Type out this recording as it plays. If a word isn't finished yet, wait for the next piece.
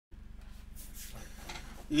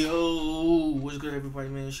Yo, what's good, everybody,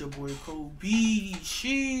 man? It's your boy Kobe.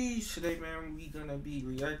 Sheesh. Today, man, we gonna be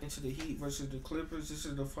reacting to the Heat versus the Clippers. This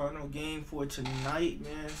is the final game for tonight,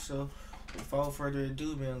 man. So, without further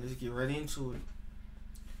ado, man, let's get right into it.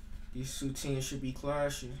 These two teams should be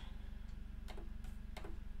clashing.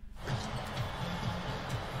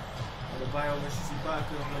 Adebayo versus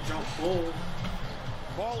Ibaka on the jump ball.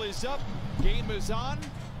 Ball is up. Game is on.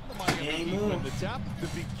 Game on. The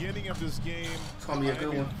beginning of this game, it's gonna be a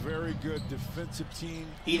good one. Very good defensive team.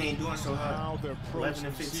 He ain't doing so hot. Now they're 11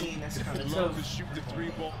 and 15. That's kind of love tough. to shoot the three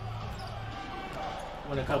ball.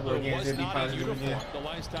 Win a couple of games, they'll be positive again. The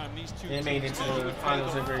last time these two they made it to the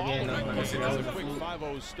finals ever again. Like I said, that was a quick fluke.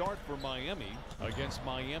 5-0 start for Miami against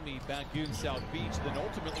Miami back in South Beach. Then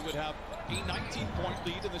ultimately would have a 19-point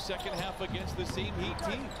lead in the second half against the same Heat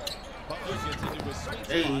team. Butler gets into a sweet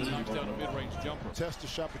spot, knocks down a mid-range jumper. Test the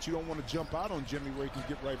shot, but you don't want to jump out on Jimmy where he can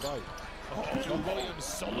get right by you. Oh, Williams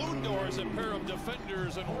saloon doors a pair of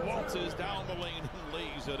defenders and waltzes down the lane and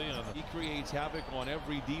lays it in. He creates havoc on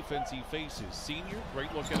every defense he faces. Senior,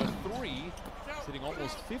 great look at a three. He's hitting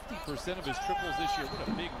almost 50% of his triples this year. What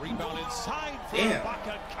a big rebound inside for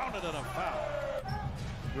Ibaka, counted on a foul.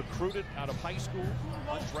 Recruited out of high school,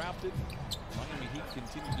 undrafted. Miami Heat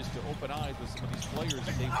continue just to open eyes with some of these players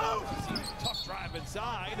that they've found this season. Tough drive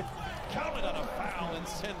inside, counted on a foul and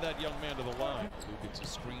send that young man to the line. Who gets a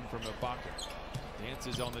screen from Ibaka.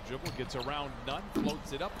 Dances on the dribble, gets around none,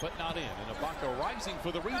 floats it up, but not in. And Ibaka rising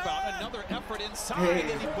for the rebound. Another effort inside,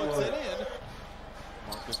 and he puts it in.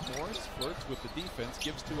 Marcus Morris flirts with the defense,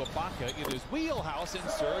 gives to Ibaka in his wheelhouse, and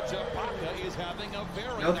Serge Ibaka is having a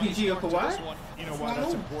very LPG nice or Kawhi? You know why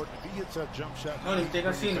that's important? If he hits that jump shot, I don't even think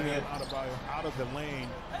I've seen him yet. Out of the lane,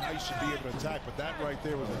 now you should be able to attack. But that right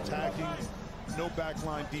there was attacking. No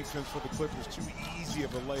backline defense for the Clippers. Too easy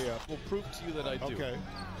of a layup. We'll prove to you that I do. Okay.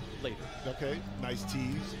 Later. Okay. Nice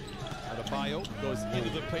tease. Adebayo goes into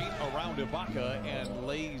the paint around Ibaka and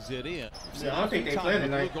lays it in. Yeah, I don't think they play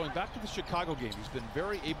tonight. Going back to the Chicago game, he's been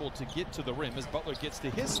very able to get to the rim as Butler gets to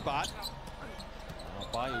his spot.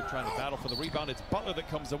 Adebayo trying to battle for the rebound. It's Butler that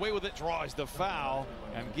comes away with it, draws the foul,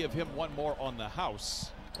 and give him one more on the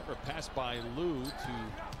house. Never passed by Lou to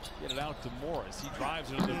get it out to Morris. He drives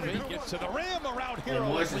into the paint, gets to the rim around here.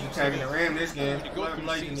 Morris is attacking the rim this game. When you go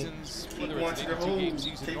through seasons, whether it's an 82-game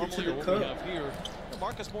season normally or what we have here,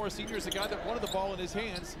 Marcus Morris Sr. is a guy that wanted the ball in his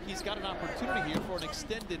hands. He's got an opportunity here for an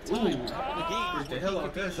extended time. A couple of games where he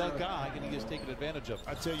could be the guy, and he has taken advantage of it.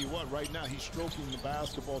 I tell you what, right now he's stroking the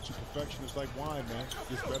basketball to perfection. It's like wine, man.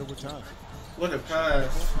 Gets better with time. What a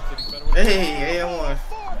pass. Hey, A1.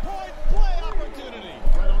 4-point play opportunity.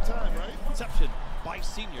 Right on time, right? Reception by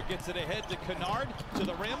Senior. Gets it ahead to Kennard, to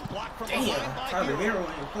the rim, blocked from behind by Tyler Hero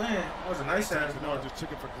ain't playing. That was a nice ass ball. Kennard just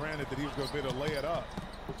took it for granted that he was going to be able to lay it up.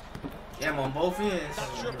 Yeah, I'm on both ends.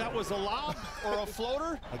 Not sure if that was a lob or a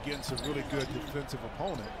floater. Against a really good defensive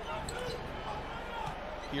opponent.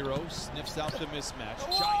 Hero sniffs out the mismatch.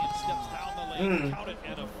 Giant steps down the lane, count it,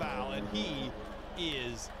 and a foul, and he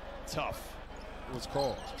is tough. It was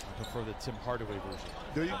called. I prefer the Tim Hardaway version.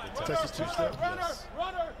 Do you? Texas two-step? Yes.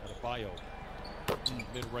 Adebayo.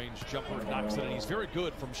 Mid-range jumper knocks it in. He's very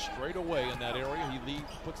good from straight away in that area. He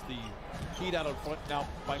puts the Heat out in front now.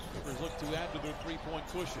 By Clippers look to add to their three-point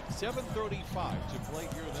cushion. 7:35 to play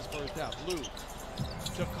here in this first half. Lou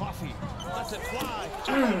to Coffee. Lets it fly.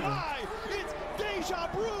 It's deja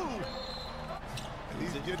vu.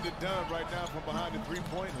 He's getting it done right now from behind the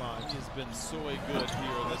three-point line. He has been so good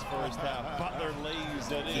here in this first half. Butler lays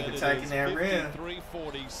it in. Keep attacking that rim.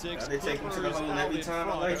 53-46. They take him to the hole every time.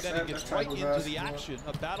 I like then he gets right into the action.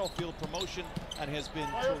 A battlefield promotion and has been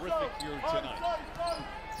terrific here tonight.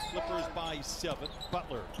 Clippers by 7.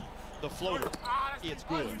 Butler, the floater. It's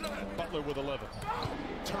good. Butler with 11.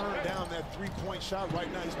 Turned down that three-point shot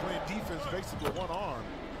right now. He's playing defense basically with one arm.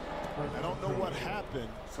 I don't know what happened.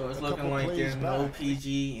 So it's looking like there's no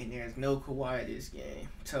PG and there's no Kawhi this game.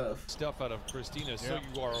 Tough stuff out of Christina, so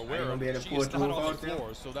you are aware. She is not on the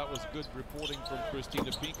floor, so that was good reporting from Christina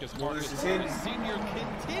Pink as Marcus Morris Senior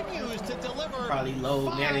continues to deliver probably low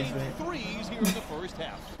management threes here in the first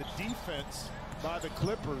half. The defense by the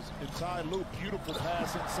Clippers inside Lou, beautiful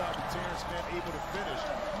pass inside the Terrence man, able to finish.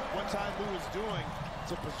 What time Lou is doing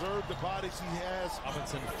to preserve the bodies he has.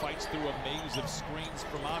 Robinson fights through a maze of screens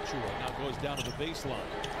from Achua. Now goes down to the baseline.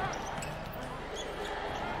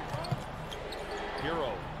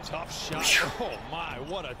 Hero, tough shot. Oh my,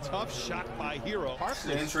 what a tough shot by Hero. It's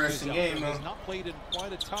an interesting game, man. Has not played in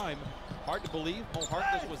quite a time. Hard to believe. Mo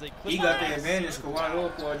Harkless was a Clipper. He got the advantage. Kawhi or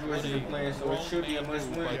Kawhi George is playing, so it should be a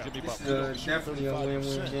must-win. This is definitely a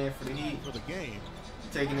win-win game for the Heat. For the game.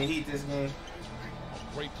 Taking the Heat this game.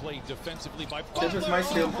 Great play defensively by Clippers might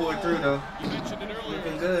still pull it through though. You mentioned it earlier.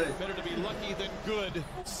 Looking good. Better to be lucky than good.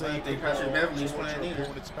 I don't think Patrick Beverly's playing either.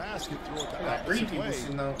 I got 3 people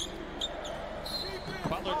sitting out.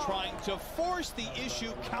 Butler trying to force the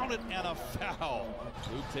issue, count it, and a foul.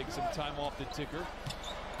 Luke takes some time off the ticker.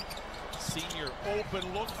 Senior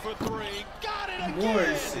open look for 3. Got it again.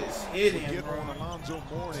 Morris is hitting, Get bro. on Alonzo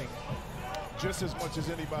Mourning just as much as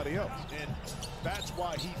anybody else, and that's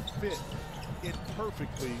why he fit in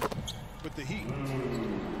perfectly with the Heat.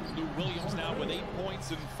 Lou Williams now with 8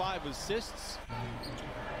 points and 5 assists.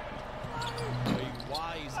 A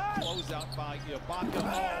wise closeout by Ibaka.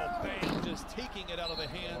 Oh, bang, just taking it out of the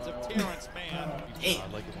hands of Terrence Mann. I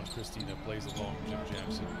like it when Christina plays along Jim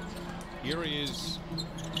Jackson. Here is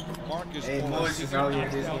Marcus Morris. Is out here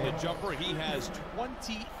Down the jumper. He has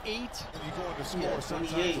 28. You go into score, Yeah,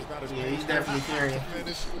 sometimes 28. it's not as Yeah, he's definitely carrying.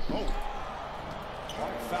 finish. Oh,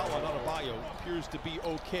 Foul on Adebayo appears to be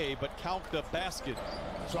okay, but count the basket.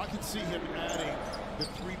 so I can see him adding the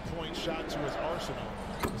 3-point shot to his arsenal.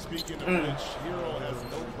 Speaking of which, Hero has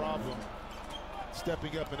no problem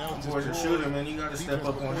stepping up and out. Boy's a shooter, man. You got to step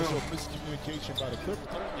up on him. Miscommunication by the Clippers.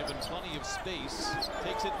 Given plenty of space,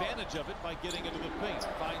 takes advantage of it by getting into the paint.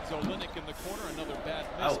 Finds Olynyk in the corner. Another bad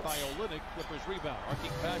miss by Olynyk. Clippers rebound.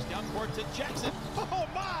 Arcing pass down court to Jackson. Oh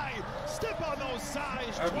my! Step on those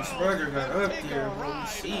size 12. Spreader got up Take there. a Bro. ride.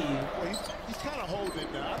 See. Well, he's kind of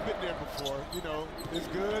holding now. I've been there before. You know, it's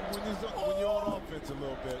good when you're on offense a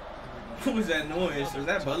little bit. What was that noise? Was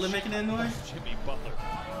that Butler making that noise? Jimmy Butler.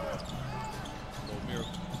 Lomir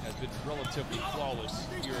has been relatively flawless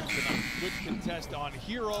here tonight. Good contest on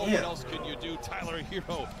Hero. Yeah. What else can you do? Tyler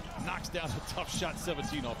Hero knocks down a tough shot,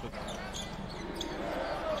 17 off the.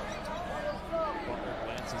 Butler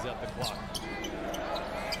glances at the clock.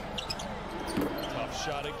 Tough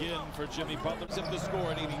shot again for Jimmy Butler. Zip the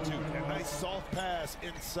score at 82. A nice soft pass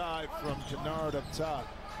inside from Kennard up top.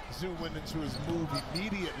 Zoo went into his move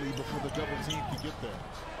immediately before the double team could get there.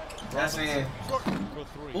 That's in. For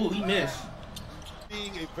 3. Ooh, he missed.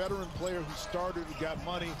 Being a veteran player who started, who got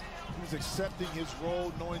money, who's accepting his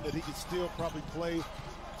role, knowing that he can still probably play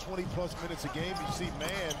 20-plus minutes a game. You see,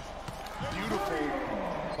 man, beautiful.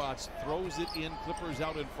 Spots throws it in. Clippers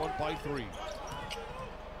out in front by 3.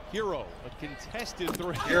 Hero, a contested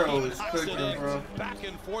 3. Hero is Knocks cooking, it in. bro. Back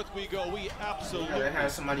and forth we go. We absolutely Gotta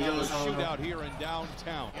have somebody else on him. shootout here in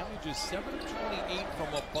downtown. Averages 7 of 28 from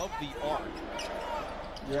above the arc.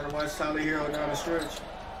 You gotta watch Tyler Hero down the stretch.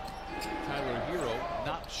 Tyler Hero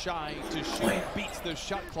not shy to shoot, beats the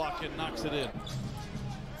shot clock and knocks it in.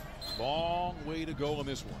 Long way to go on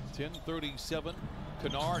this one. 10:37.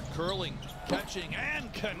 Kennard curling, catching,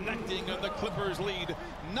 and connecting, and the Clippers lead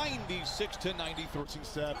 96-93.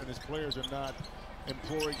 Staff and his players are not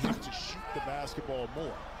imploring him to shoot the basketball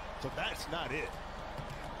more. So that's not it.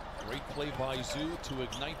 Great play by Zoo to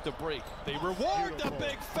ignite the break. They reward the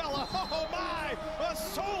big fella. Oh my! A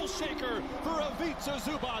soul shaker for Ivica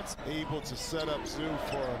Zubac. Able to set up Zoo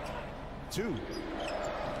for 2.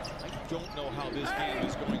 I don't know how this game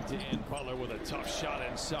is going to end. Butler with a tough shot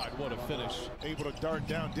inside. What a finish. Able to dart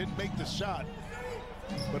down. Didn't make the shot,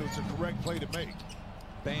 but it was a correct play to make.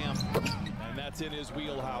 Bam. And that's in his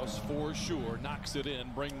wheelhouse for sure. Knocks it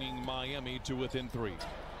in, bringing Miami to within 3.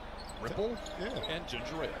 Ripple and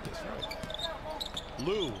Ginger Ale. That's right.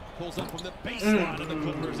 Lou pulls up from the baseline, and the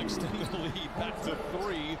Clippers extend the lead back to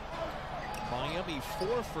 3. Miami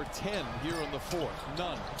 4 for 10 here in the 4th.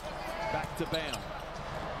 None. Back to Bam.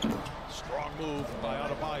 Strong move by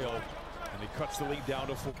Adebayo, and he cuts the lead down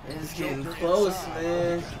to 4. It's getting close,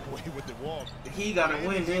 man. With the walk. He gotta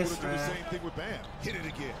win this, Do the man. same thing with Bam. Hit it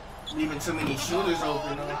again. Leaving too many shooters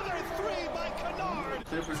open, though. Another 3 by Kennard.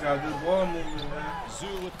 Clippers got good ball movement, man. Zoo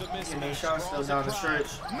with the miss. Getting their shots still down the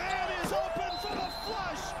stretch. Man is open for the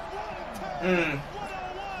flush. 110,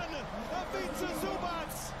 101. Ivica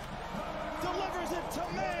Zubac delivers it to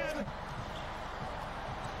Man.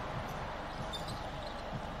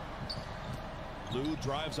 Lou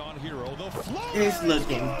drives on Hero. The floor. It's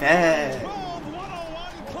looking bad.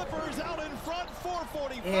 12-101. Clippers out in front.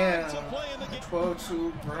 4:45 Yeah. to play in the game.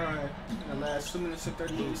 12-2 Brian in the last 2 minutes and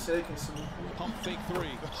 38 seconds. So. Pump fake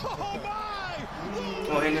 3. Oh my!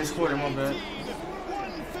 Oh, in this quarter, my bad.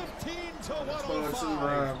 115 to 12-2 105.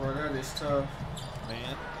 Brian, bro. That is tough.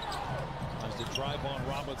 Man has to drive on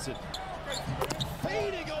Robinson.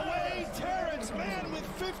 Fading away, Terrence Mann with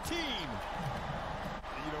 15.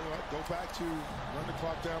 You you know what? Go back to run the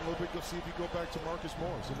clock down a little bit. Go see if you go back to Marcus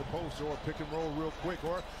Morris in the post or pick and roll real quick,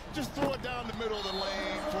 or just throw it down the middle of the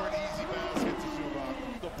lane for an easy basket to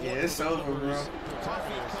Febuary. Yeah, it's over, bro.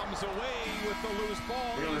 Coffee comes away with the loose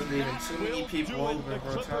ball. It was leaving too many people over,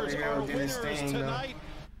 bro. Tyler Hero did his thing, though.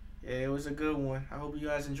 Yeah, it was a good one. I hope you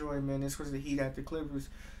guys enjoyed, man. This was the Heat at the Clippers.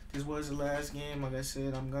 This was the last game. Like I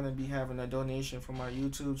said, I'm going to be having a donation for my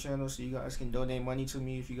YouTube channel, so you guys can donate money to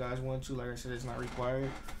me if you guys want to. Like I said, it's not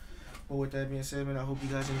required. But with that being said, man, I hope you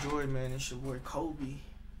guys enjoyed, man. It's your boy Kobe,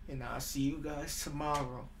 and I'll see you guys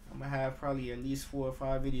tomorrow. I'm going to have probably at least 4 or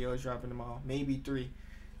 5 videos dropping tomorrow. Maybe 3.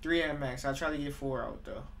 3 at max. I'll try to get 4 out,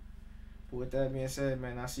 though. But with that being said,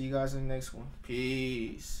 man, I'll see you guys in the next one.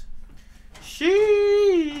 Peace. Sheesh.